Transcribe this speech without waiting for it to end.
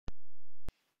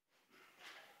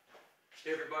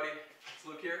Hey everybody, it's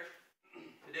Luke here.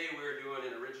 Today we're doing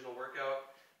an original workout.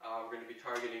 We're going to be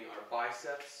targeting our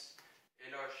biceps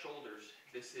and our shoulders.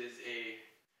 This is a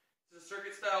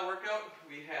circuit style workout.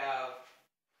 We have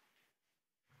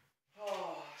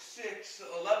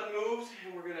 11 moves,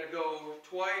 and we're going to go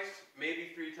twice, maybe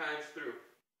 3 times through.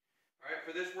 Alright,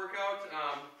 for this workout,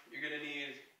 you're going to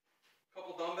need a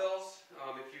couple dumbbells.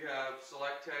 If you have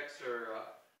SmackAttack or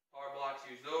power blocks,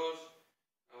 use those.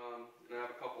 And I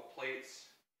have a couple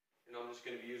plates, and I'm just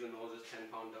going to be using those as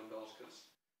 10-pound dumbbells because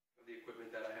of the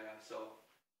equipment that I have. So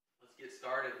let's get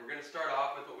started. We're going to start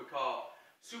off with what we call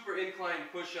super incline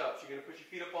push-ups. You're going to put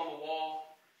your feet up on the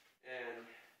wall and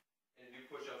do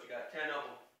push-ups. You got 10 of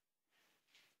them.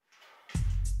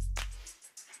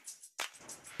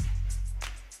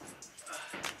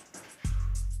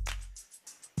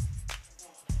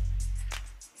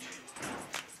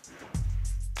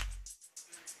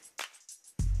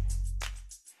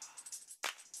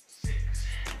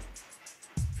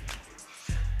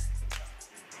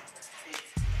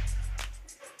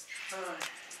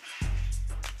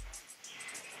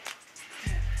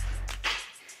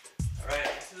 Alright,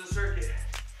 this is a circuit.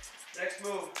 Next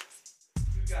move,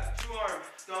 we've got 2-arm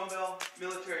dumbbell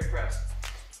military press.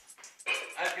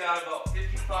 I've got about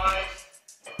 55.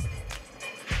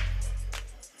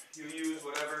 You use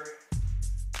whatever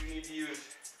you need to use.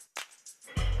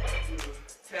 Do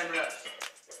 10 reps.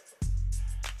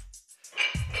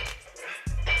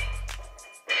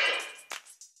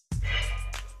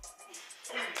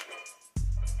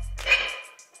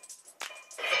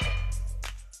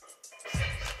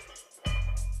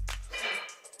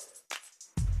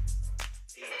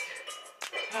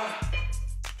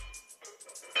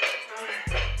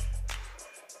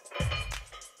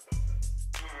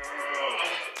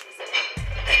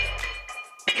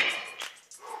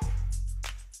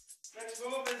 Next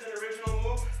move is an original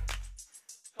move.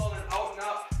 It's called an out and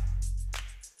up.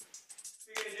 What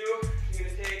you're going to do, you're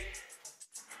going to take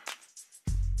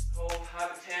a whole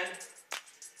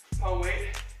 10-pound weight.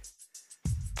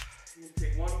 You're going to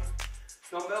take one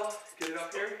dumbbell, get it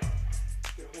up here.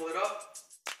 You're going to hold it up.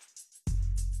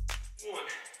 1,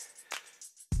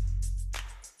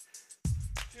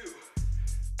 2,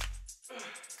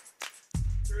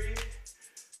 3,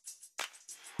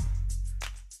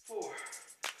 4,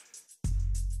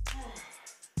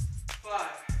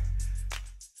 5,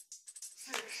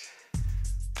 6,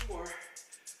 2 more,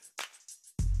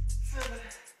 7,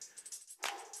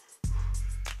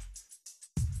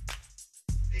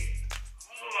 8.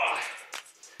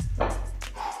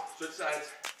 Switch sides.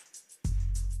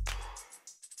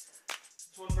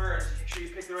 This one burns. Make sure you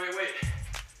pick the right weight.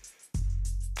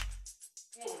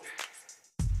 1,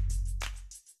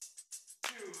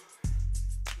 2,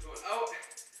 we're going out,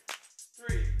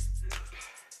 3, and up.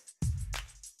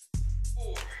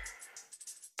 4,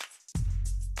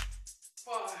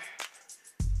 5,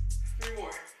 3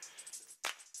 more,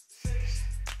 6,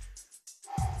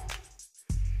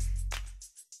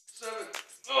 7,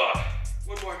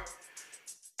 1 more,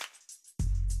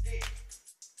 8.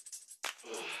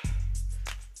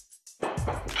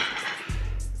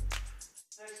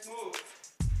 Next move,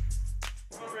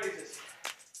 front raises.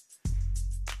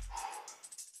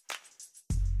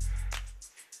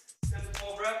 10 to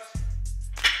 12 reps.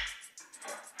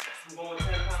 I'm going with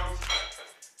 10 pounds.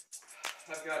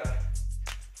 I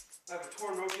have a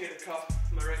torn rotator cuff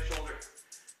on my right shoulder.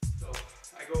 So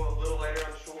I go a little lighter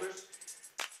on the shoulders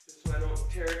just so I don't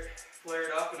tear it, flare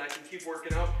it up, and I can keep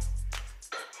working out.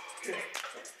 Okay,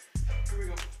 here we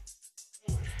go.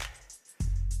 1,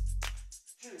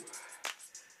 2,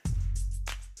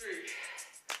 3,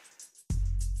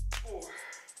 4,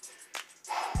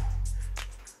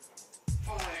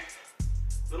 5.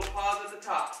 Little pause at the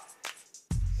top.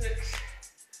 6,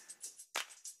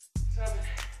 7,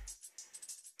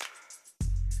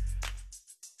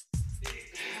 8,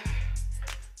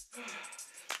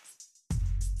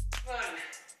 9,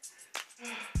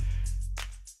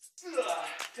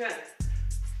 10.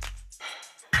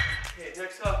 Okay,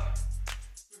 next up,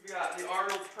 we've got the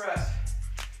Arnold press.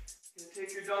 You're gonna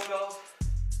take your dumbbells,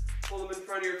 hold them in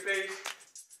front of your face,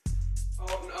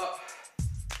 out and up.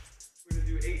 We're gonna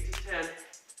do 8 to 10.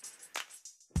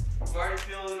 I'm already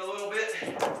feeling it a little bit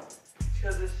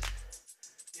because it's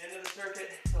the end of the circuit.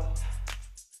 So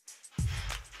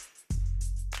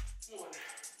 1,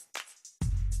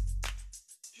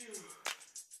 2,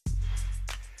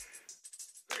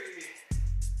 3,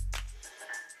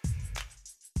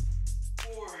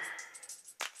 4,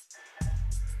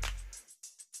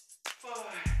 5,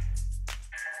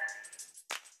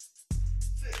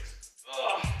 6.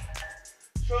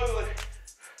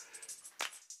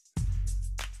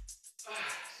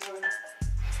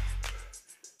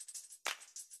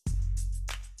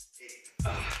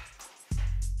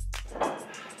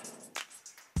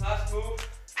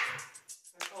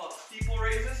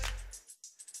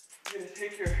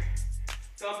 take your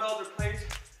dumbbells or plates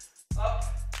up,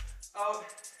 out,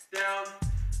 down,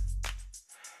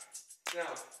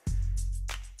 down.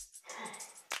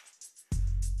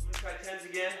 I'm going to try 10s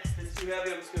again. If it's too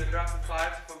heavy, I'm just going to drop the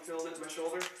 5s if I'm feeling it in my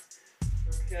shoulder.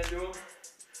 If I can't do them.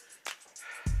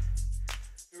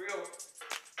 Here we go.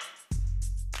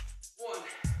 1,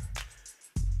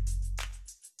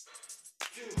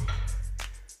 2,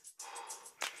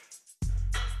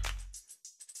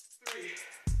 3,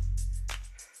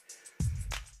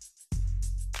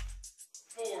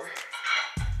 4,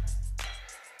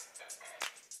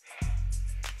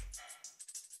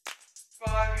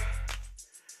 5,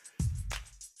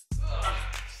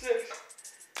 6,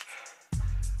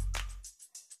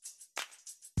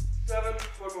 7,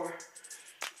 one more.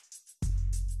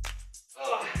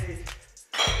 8.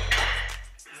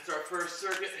 That's our first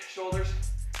circuit, shoulders.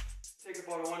 Take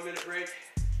about a 1-minute break.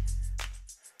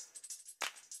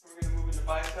 We're going to move into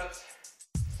biceps.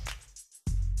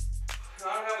 Now, I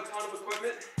don't have a ton of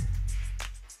equipment,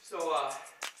 so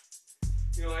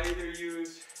you know, I either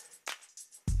use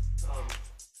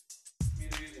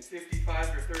using 55s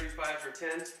or 35s or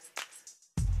 10s.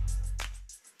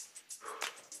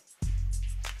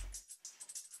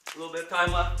 A little bit of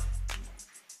time left.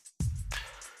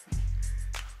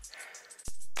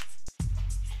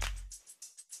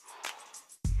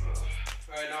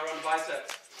 Alright, now we're on the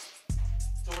biceps.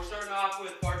 So we're starting off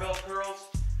with barbell curls.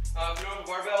 If you don't have a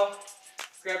barbell,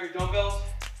 grab your dumbbells.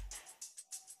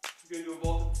 You're going to do them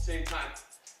both at the same time.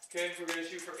 Okay, we're going to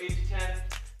shoot for 8 to 10.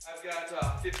 I've got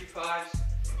 55s.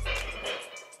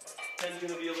 10's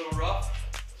going to be a little rough,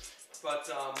 but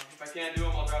if I can't do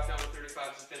them, I'll drop down to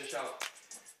 35s to finish out.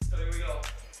 So here we go.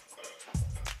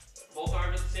 Both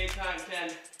arms at the same time,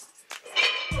 10.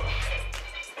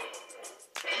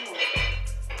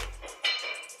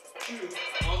 2,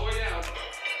 all the way down.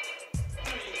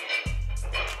 3,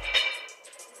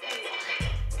 4,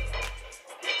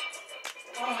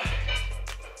 5,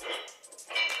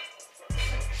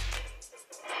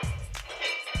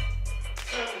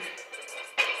 7,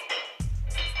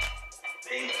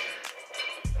 8,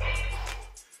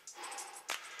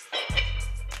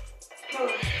 9,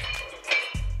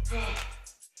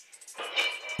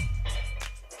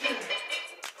 10.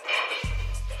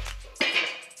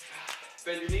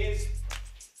 Bend your knees.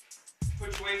 Put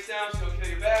your weights down so you don't kill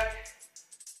your back.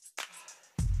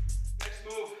 Next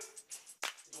move is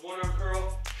a 1-arm curl.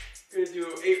 You're going to do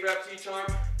 8 reps each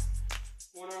arm.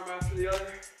 1 arm after the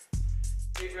other.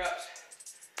 8 reps.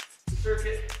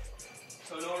 Circuit,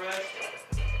 so no rest.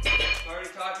 I'm already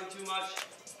talking too much.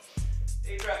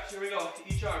 8 reps, here we go,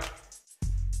 each arm.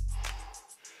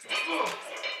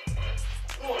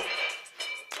 1,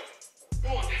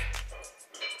 1,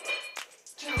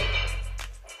 2, 2,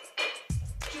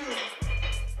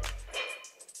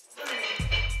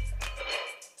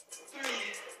 3,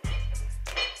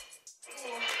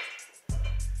 4,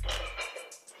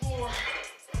 4,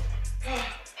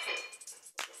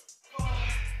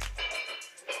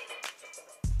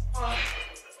 5,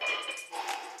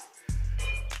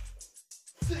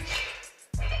 6,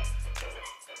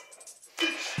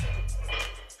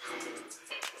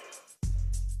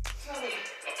 7,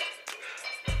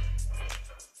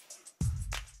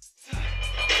 10.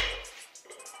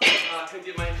 Couldn't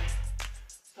get my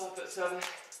stop at 7.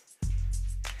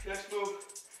 Next move,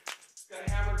 got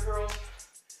hammer curls.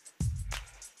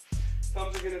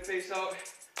 Thumbs are going to face out,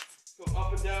 go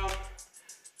up and down.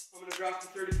 I'm going to drop to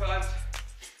 35s.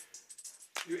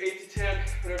 Do 8 to 10,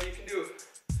 whatever you can do.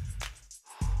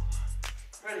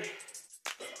 Ready?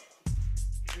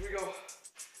 Here we go.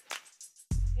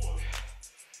 1,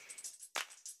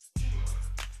 2,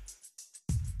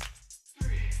 3,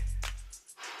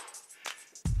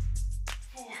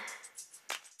 4,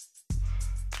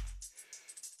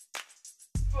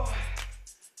 5,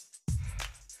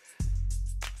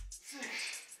 6,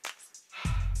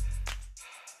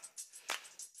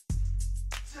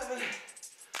 7,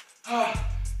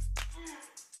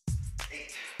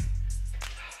 8.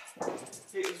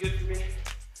 8 was good for me.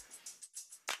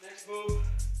 Next move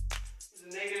is a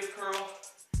negative curl. I'm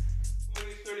going to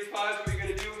use 35s. What you're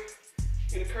going to do,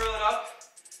 you're going to curl it up,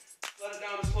 let it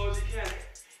down as slow as you can.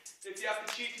 If you have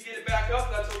to cheat to get it back up,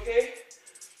 that's okay.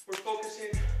 We're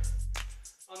focusing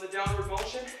on the downward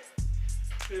motion.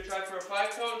 I'm going to try for a 5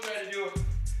 count, try to do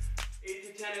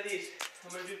 8 to 10 of these.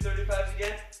 I'm going to do 35s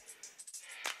again.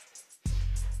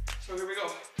 So here we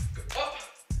go. Go up.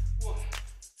 1,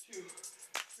 2,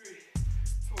 3,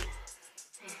 4,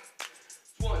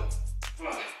 5.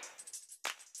 1,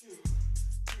 2,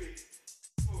 3,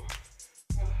 4,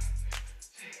 5,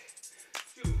 6,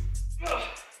 2, 1,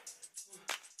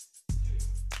 2,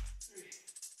 3,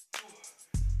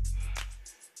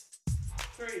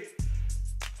 3, 2,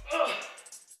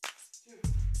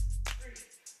 3,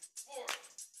 4,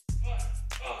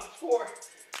 5, 4. 1,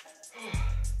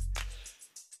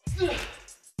 2,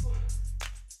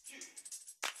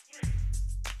 3,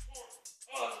 4.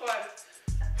 Oh, it's 5.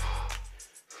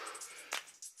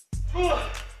 1,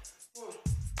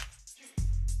 2,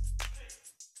 3,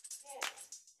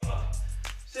 4,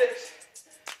 6.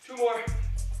 2 more.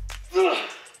 1,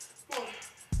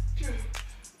 2, 3,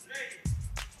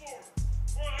 4,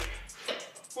 5.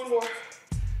 1 more. So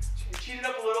you cheat it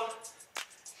up a little.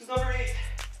 This is number 8.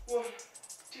 1,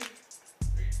 2,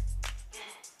 3, 4.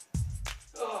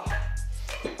 Oh.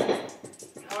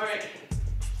 All right.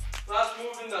 Last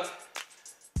move in the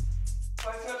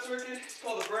bicep circuit. It's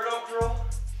called the burnout curl.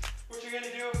 What you're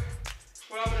gonna do?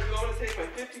 What I'm gonna do? I'm gonna take my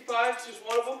 55s, just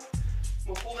one of them.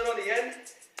 I'm gonna hold it on the end.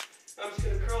 I'm just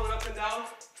gonna curl it up and down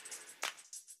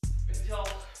until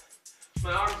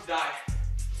my arms die.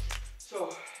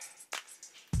 So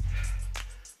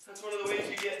that's one of the ways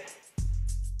you get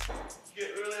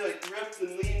really like ripped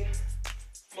and lean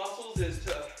muscles, is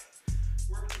to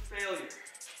work to failure.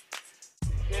 If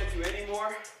you can't do any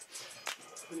more,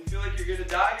 when you feel like you're gonna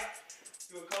die,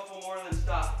 do a couple more and then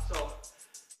stop. So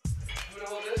I'm gonna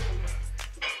hold this.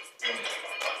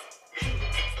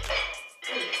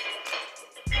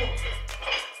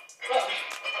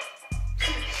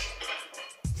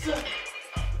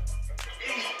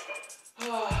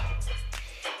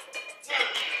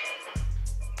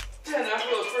 10. After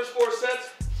those first 4 sets,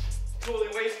 totally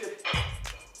wasted.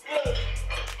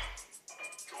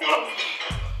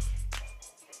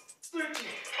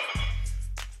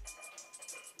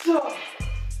 12,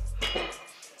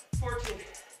 13,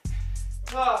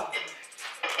 14,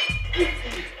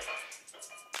 15,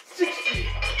 16,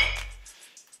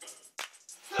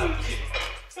 17,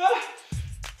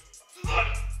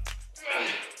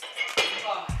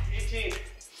 18.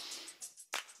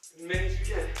 As many as you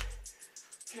can.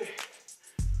 Okay,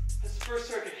 that's the first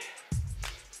circuit.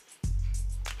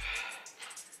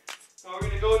 Now we're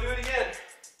gonna go do it again.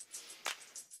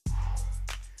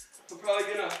 I'm probably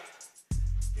gonna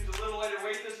use a little lighter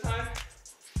weight this time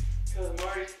because I'm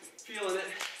already feeling it.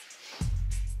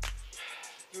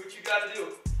 Do what you gotta do.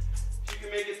 If you can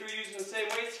make it through using the same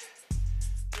weights,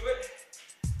 do it.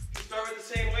 If you start with the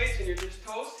same weights and you're just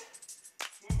toast,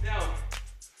 move down.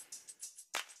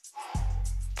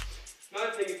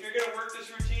 Another thing, if you're going to work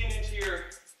this routine into your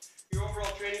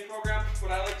overall training program, what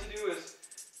I like to do is,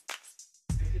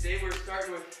 like today we're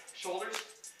starting with shoulders.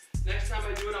 Next time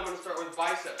I do it, I'm going to start with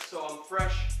biceps. So I'm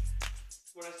fresh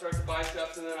when I start the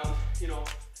biceps, and then I'm,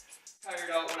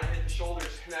 tired out when I hit the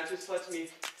shoulders. And that just lets me,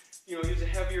 use a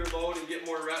heavier load and get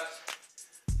more reps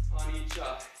on each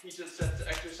of the sets of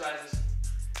exercises,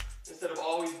 instead of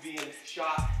always being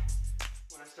shot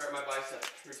when I start my bicep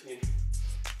routine.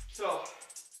 So,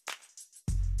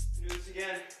 do this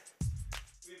again.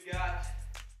 We've got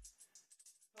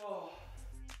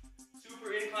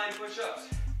super incline push-ups.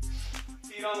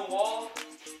 Feet on the wall,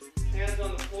 hands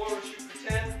on the floor. We shoot for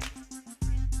 10.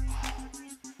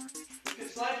 You can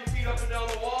slide your feet up and down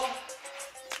the wall.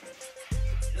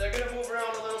 They're gonna move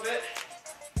around a little bit.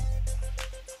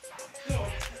 1,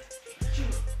 2,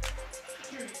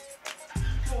 3,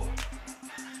 4,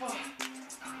 5,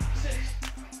 6,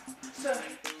 7,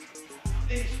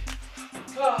 8.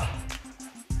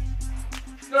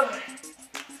 9,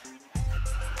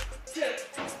 10.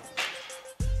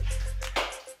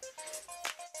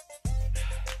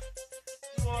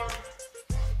 Two-arm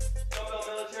dumbbell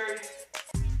military.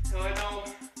 Now I know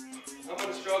I'm going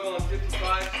to struggle on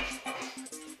 55. I'm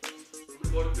going to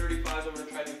go to 35. I'm going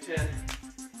to try to do 10.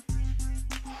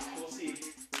 We'll see.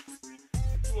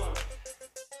 Two-arm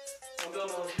dumbbell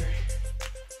military.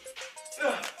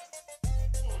 1,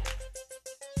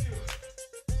 2,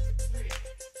 3,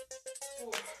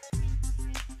 4,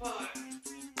 5,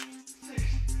 6,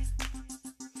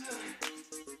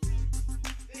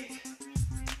 7, 8,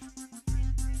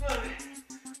 9,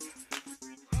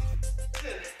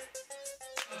 10.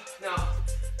 Now,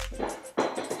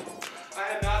 I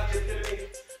have not the epitome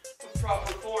of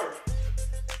proper form.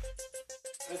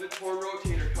 I have a torn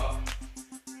rotator cuff,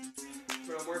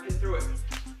 but I'm working through it.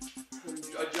 I'm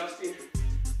adjusting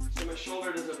so my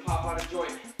shoulder doesn't pop out of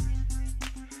joint.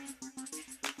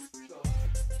 So,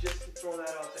 just to throw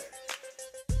that out there.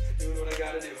 Doing what I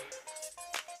gotta do.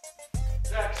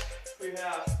 Next, we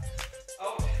have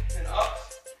out and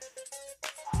ups.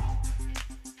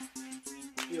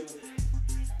 Feeling it.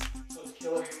 So it's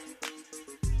killer.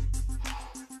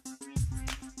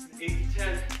 8 to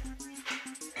 10.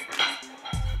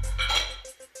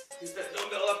 Use that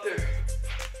dumbbell up there.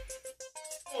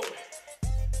 1,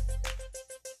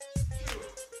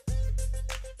 2,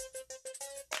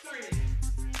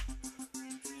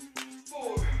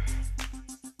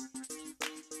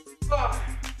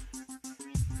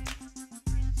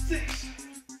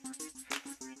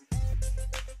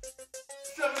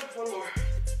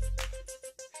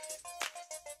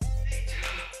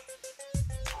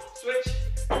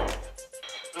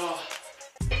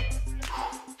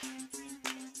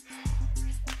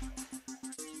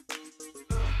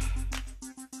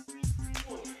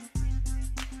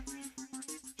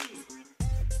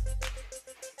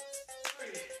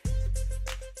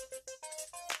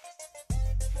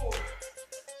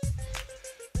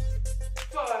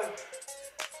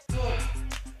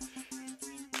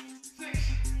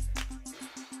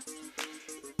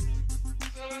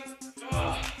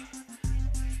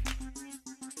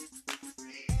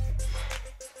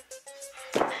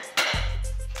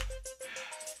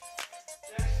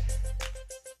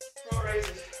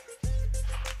 raises.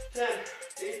 10,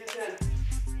 8 to 10.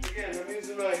 Again, I'm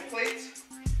using my plates.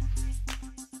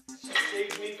 So it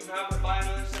saves me from having to buy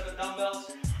another set of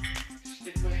dumbbells.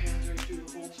 Stick my hands right through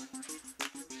the holes.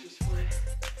 Works just fine.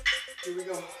 Here we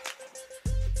go.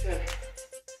 10,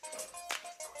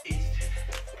 8 to 10.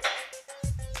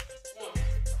 1,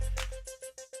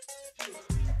 2,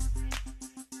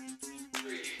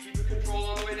 3. Keep the control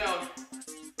on the way down.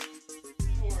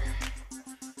 4,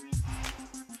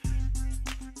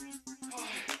 5,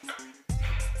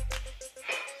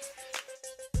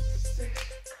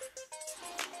 6,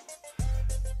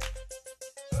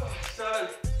 7,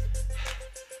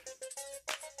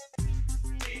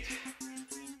 8.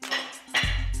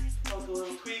 Felt a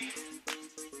little tweak.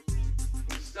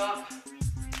 Stop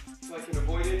so I can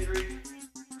avoid injury.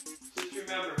 Just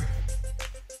remember,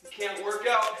 you can't work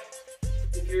out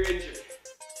if you're injured.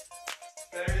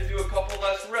 Better to do a couple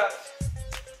less reps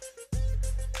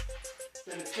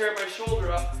than to tear my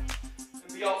shoulder up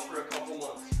and be out for a couple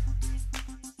months.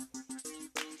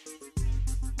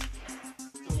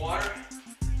 Some water.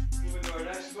 Moving to our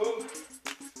next move.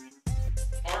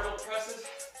 Arnold presses.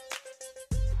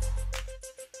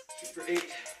 Shoot for 8.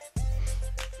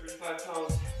 35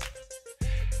 pounds.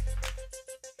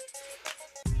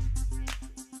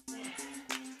 1,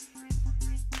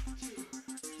 2,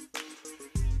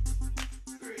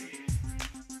 3,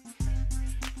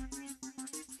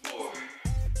 4,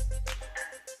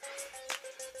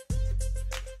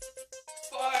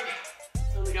 5.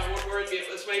 Only got one more in me.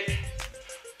 Let's wait. 6.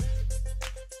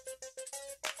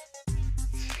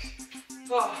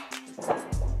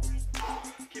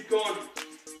 Keep going.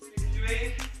 You can do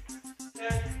 8,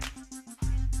 10.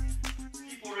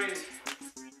 Steeple raise.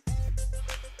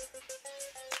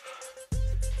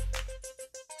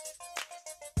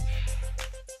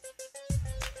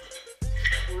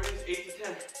 8 to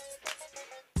 10.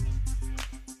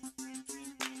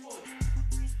 1,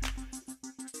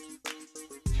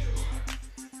 2,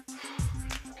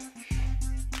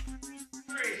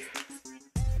 3,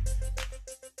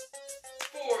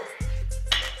 4.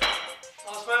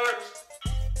 Lost my arms.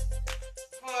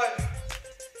 5,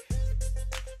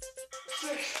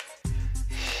 6,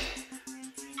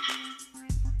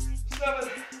 7,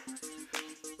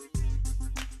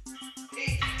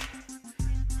 8,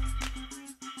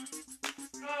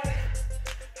 9,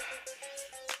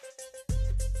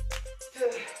 10.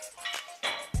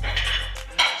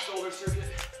 Shoulder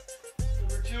circuit.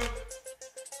 Number 2. Get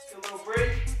a little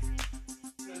break.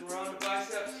 Then we're on to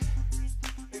biceps.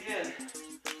 Again.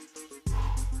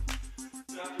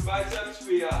 And after biceps,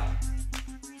 we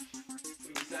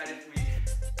decide if we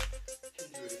can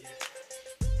do it again.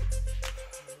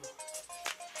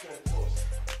 Kind of close.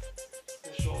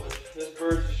 The shoulders. This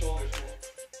burns the shoulders, man.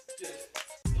 Just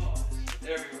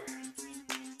everywhere.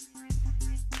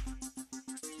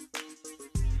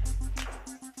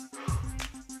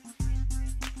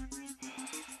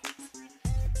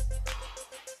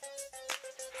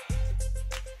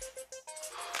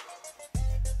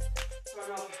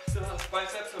 Still has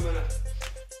biceps. I'm gonna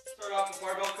start off with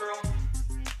barbell curl.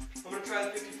 I'm gonna try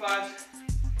the 55s.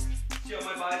 See how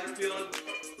my buys are feeling.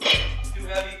 Too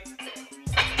heavy.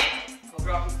 I'll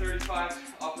drop the 35s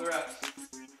off the reps.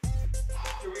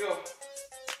 Here we go.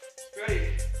 Ready?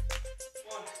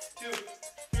 1, 2,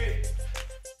 3.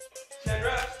 10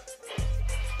 reps.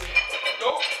 Go.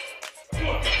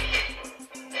 1,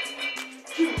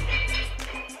 2,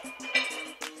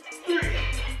 3.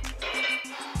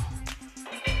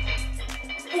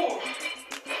 4,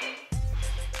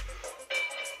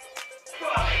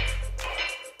 5,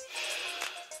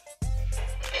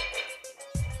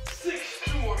 6,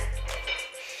 2 more.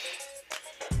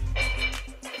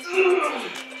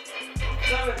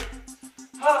 7,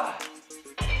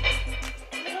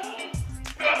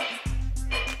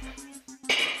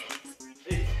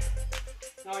 8.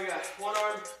 Now we got one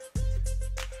arm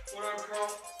curl.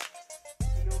 I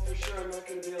know for sure I'm not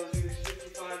going to be able to do these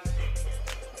 55s.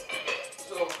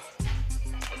 So,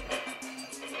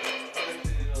 I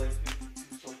actually did like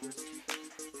 52 something.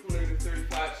 I'm going to do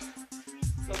 35s.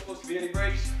 It's not supposed to be any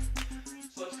breaks.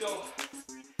 So let's go.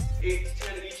 8 to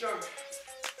 10 in each arm.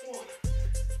 1, 1,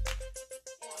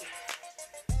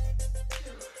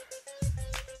 2,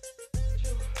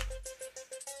 2,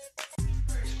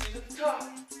 3. Squeeze at the top.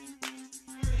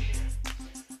 3,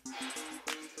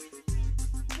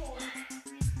 4,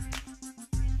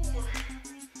 4,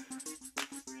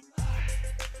 5,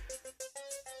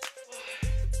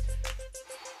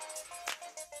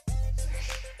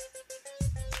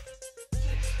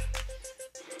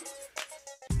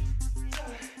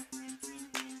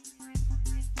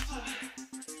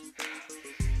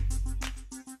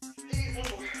 8,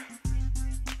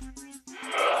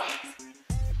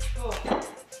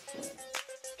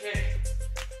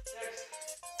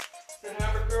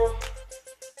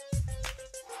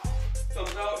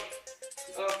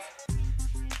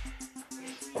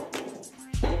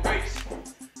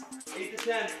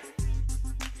 10.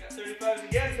 You got 35s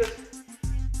again because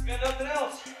you got nothing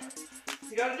else.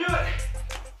 You gotta do it.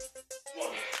 1,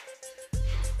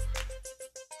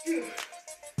 2,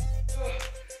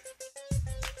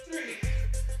 3,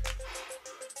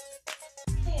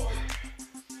 4,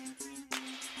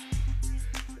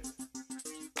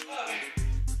 5,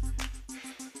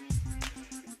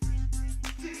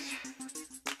 6,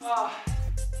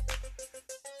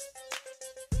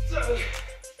 7,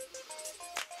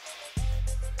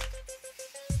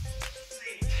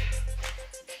 8.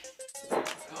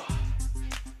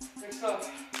 Next up,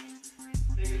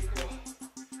 negative curl.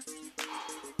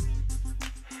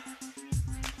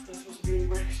 Not supposed to be any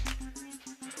breaks.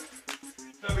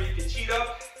 Remember, you can cheat up,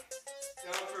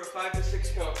 down for a 5 to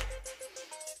 6 count.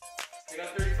 I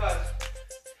got 35.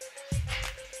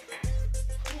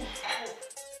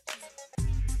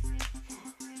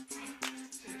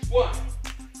 1. 1,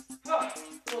 2, up.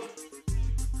 1,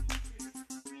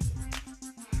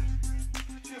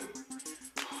 2,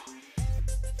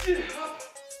 3,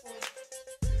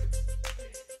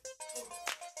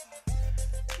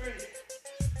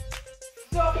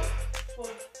 up.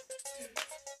 1, 2,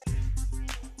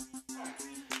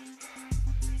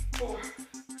 4,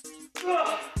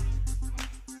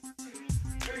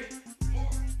 3, 4,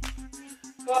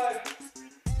 5.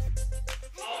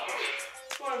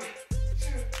 1,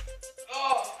 2.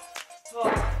 Oh,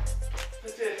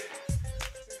 that's it.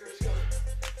 The grip's gone.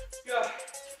 Yeah.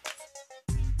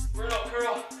 Burnout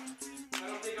curl. I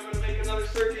don't think I'm gonna make another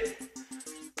circuit.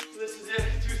 So this is it.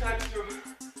 2 times through.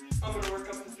 I'm gonna work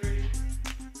up to 3.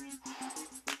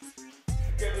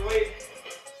 Grab the weight.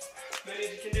 As many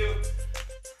as you can do.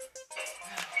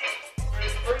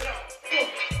 Ready? Burn it out. 4,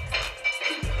 2,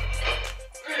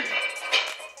 3,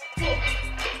 4,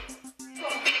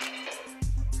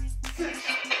 5, 6,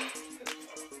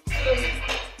 7,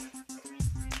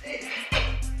 8,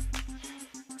 9,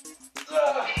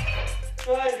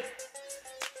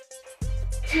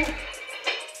 10.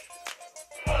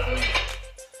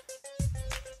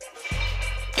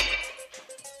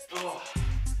 Oh,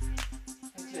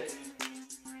 that's it.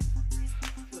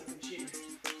 I feel like I'm cheating.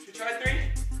 Should we try 3?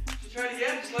 Should we try it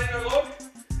again? Just lighten our load?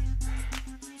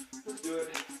 Let's do it.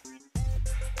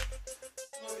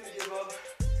 I'm not gonna give up.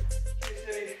 In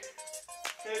case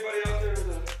anybody out there with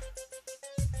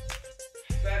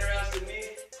a fatter ass than me,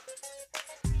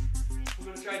 I'm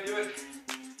gonna try to do it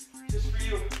just for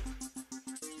you.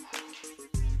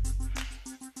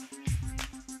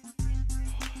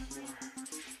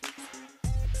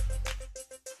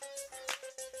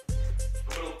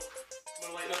 I'm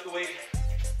gonna lighten up the weight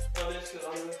on this because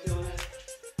I'm really feeling it.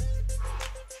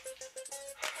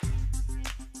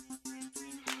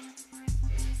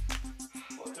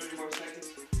 About 30 more seconds.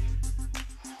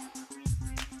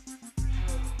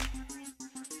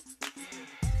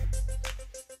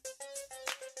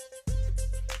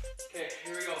 Okay,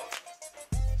 here we go.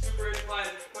 Super incline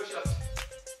push-ups.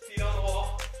 Feet on the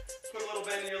wall. Put a little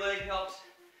bend in your leg, helps.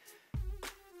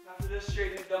 After this,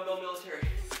 straight into dumbbell military.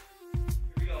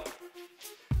 Here we go. 10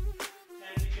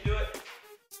 if you can do it.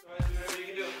 Go ahead and do whatever you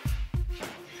can do.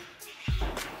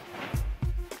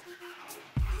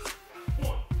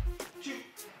 1, 2,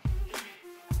 3,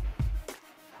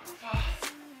 5,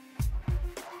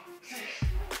 6,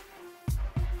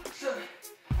 7,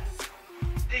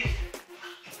 8,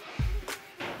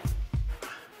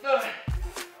 9,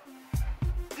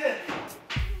 10.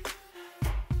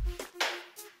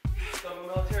 Dumbbell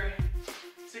military.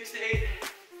 6 to 8.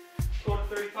 Go to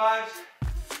 35s.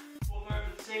 Both arms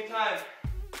at the same time.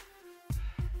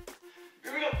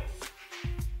 Here we go.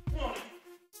 1,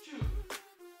 2,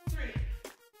 3,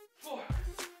 4,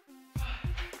 5,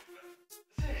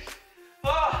 6,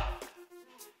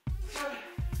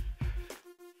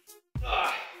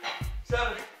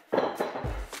 7.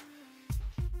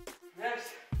 Next.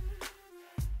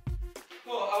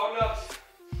 Out and ups.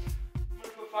 I'm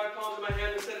gonna put 5 pounds in my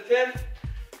hand instead of 10.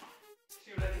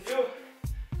 See what I can do.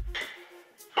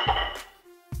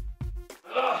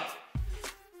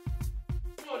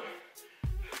 1,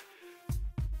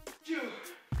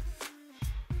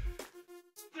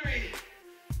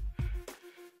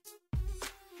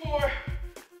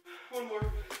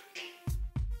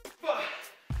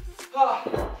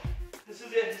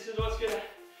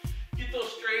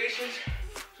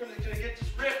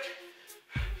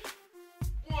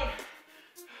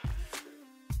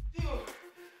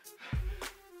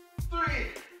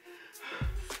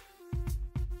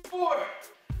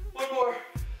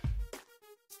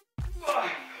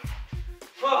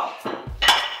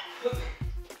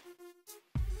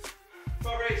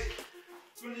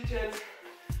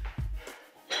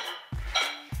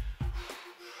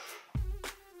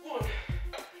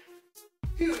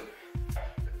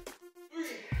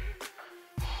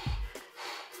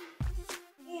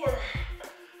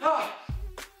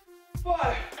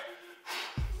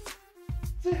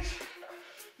 6,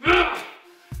 7,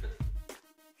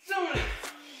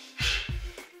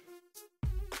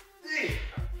 8.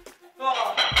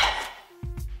 Oh.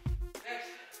 Next.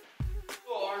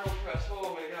 Oh, Arnold press.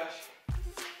 Oh my gosh.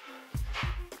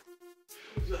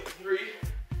 It was like 3.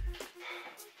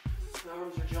 My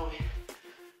arms are jelly.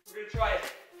 We're gonna try it.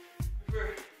 If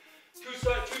we're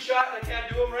two shot and I can't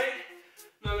do them right,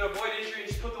 I'm gonna avoid injury and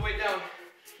just put the weight down.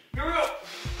 Here we go.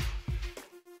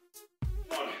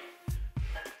 1,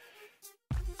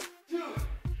 2.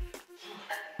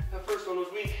 That first one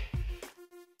was weak.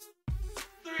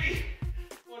 3.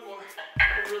 One more.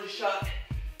 I really shot.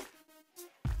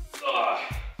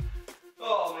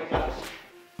 Oh my gosh.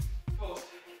 Post.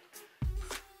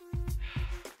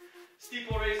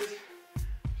 Steeple raises. I'm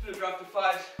gonna drop to 5s. I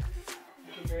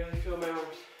can barely feel my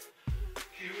arms.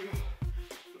 Here we go.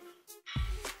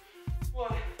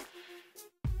 1.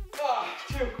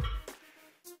 2.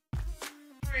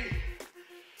 3.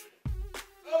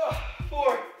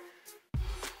 4.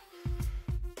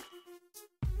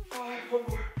 5. One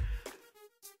more.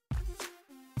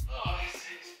 6.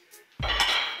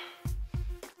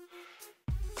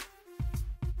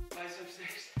 Bicep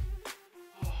 6.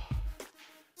 Oh my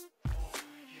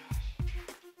gosh.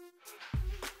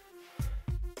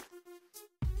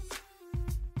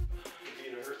 It'll be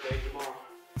in a hurt leg tomorrow.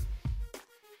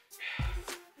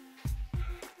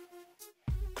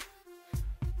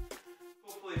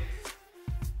 Hopefully,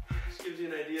 this gives you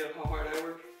an idea of how hard I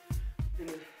work in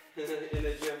the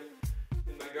gym,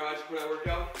 in my garage when I work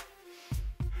out.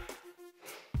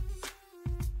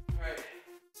 Alright,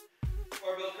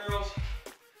 barbell curls.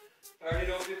 I already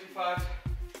know 55s. My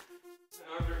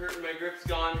arms are hurting, my grip's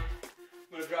gone. I'm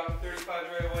gonna drop to 35s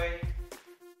right away.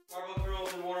 Barbell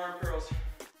curls and one arm curls.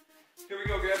 Here we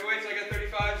go, grab your weights, I got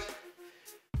 35s.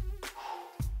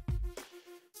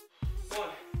 1,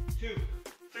 2,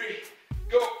 3,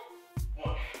 go.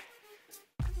 1,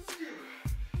 2,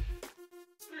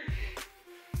 3,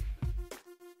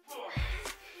 4,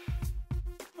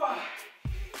 5,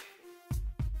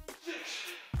 6,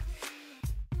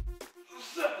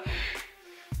 7,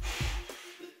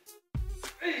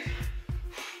 8,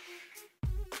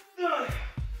 9,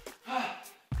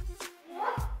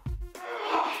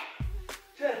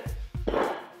 10.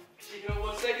 Shake it out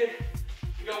 1 second.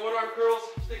 We got one arm curls,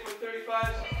 stick with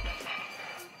 35s.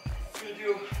 I'm gonna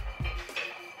do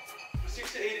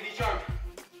 6 to 8 of each arm.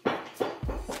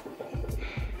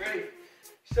 Ready,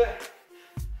 set,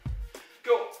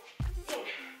 go. 1,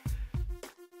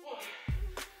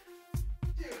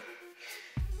 2,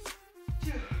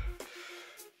 2,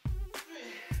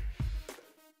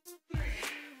 3,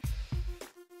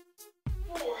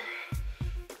 4,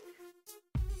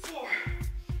 4,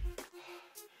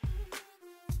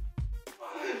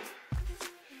 5,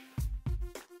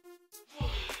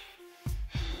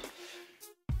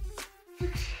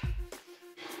 6,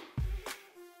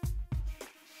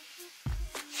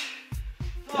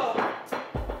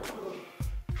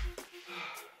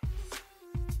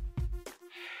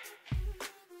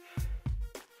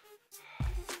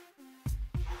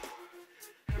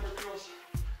 hammer curls.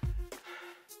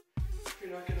 If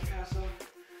you're not gonna pass out,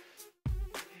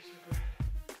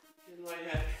 getting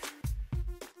lightheaded.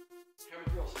 Hammer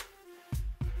curls.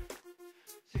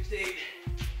 6 to 8.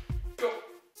 Go.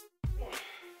 1,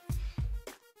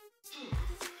 2,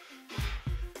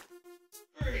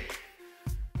 3,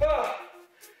 4.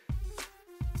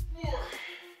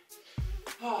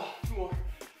 2 more.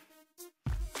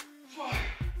 5.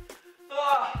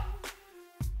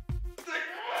 6.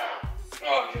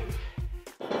 Okay.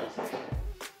 6.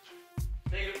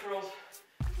 Negative curls.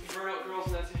 You burn out curls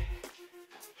and that's it.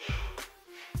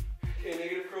 Okay,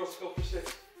 negative curls, go for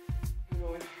 6. I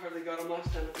know we hardly got them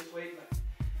last time with this weight, but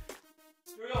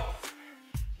here we go.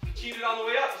 If you cheated on the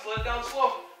way up, just let it down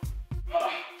slow. 1,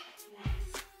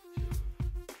 2,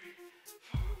 3,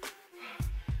 4, 5,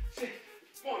 6.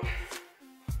 1,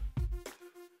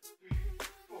 3,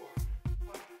 4,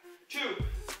 5, 2.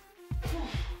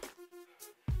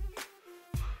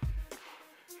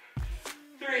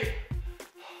 3.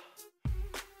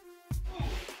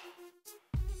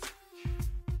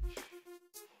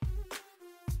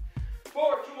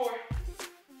 4. 2 more.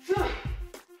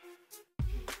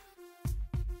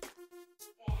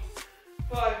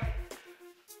 5.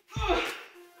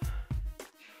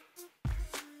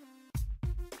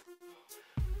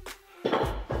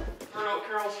 Burnout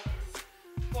curls.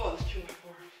 Oh, this killed my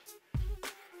forearms.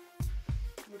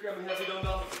 I'm gonna grab my heavy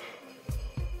dumbbell.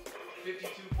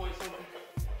 52 point something.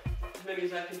 As many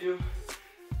as I can do.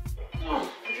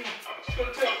 Just go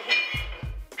to tail.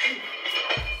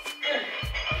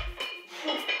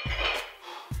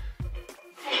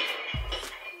 5,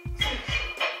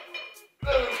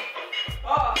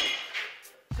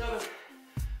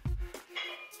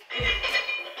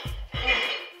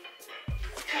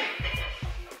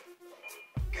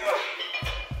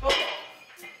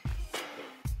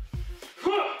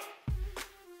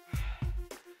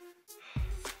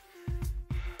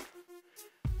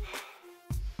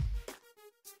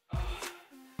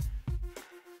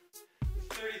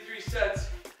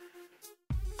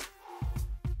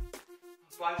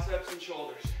 biceps and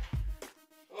shoulders.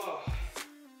 Oh, if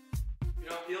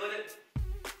you're not feeling it,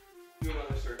 do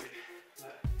another circuit.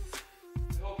 But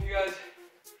I hope you guys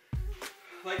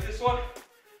like this one.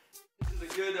 This is a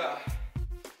good,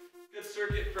 good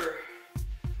circuit for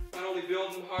not only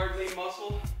building hard lean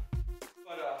muscle,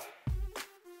 but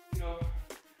you know,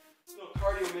 a little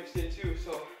cardio mixed in too.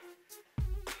 So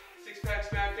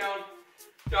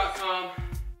sixpacksmackdown.com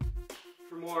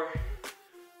for more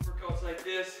workouts like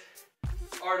this,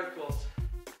 articles,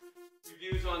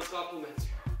 reviews on supplements,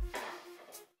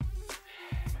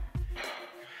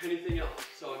 anything else.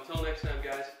 So until next time,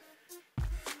 guys.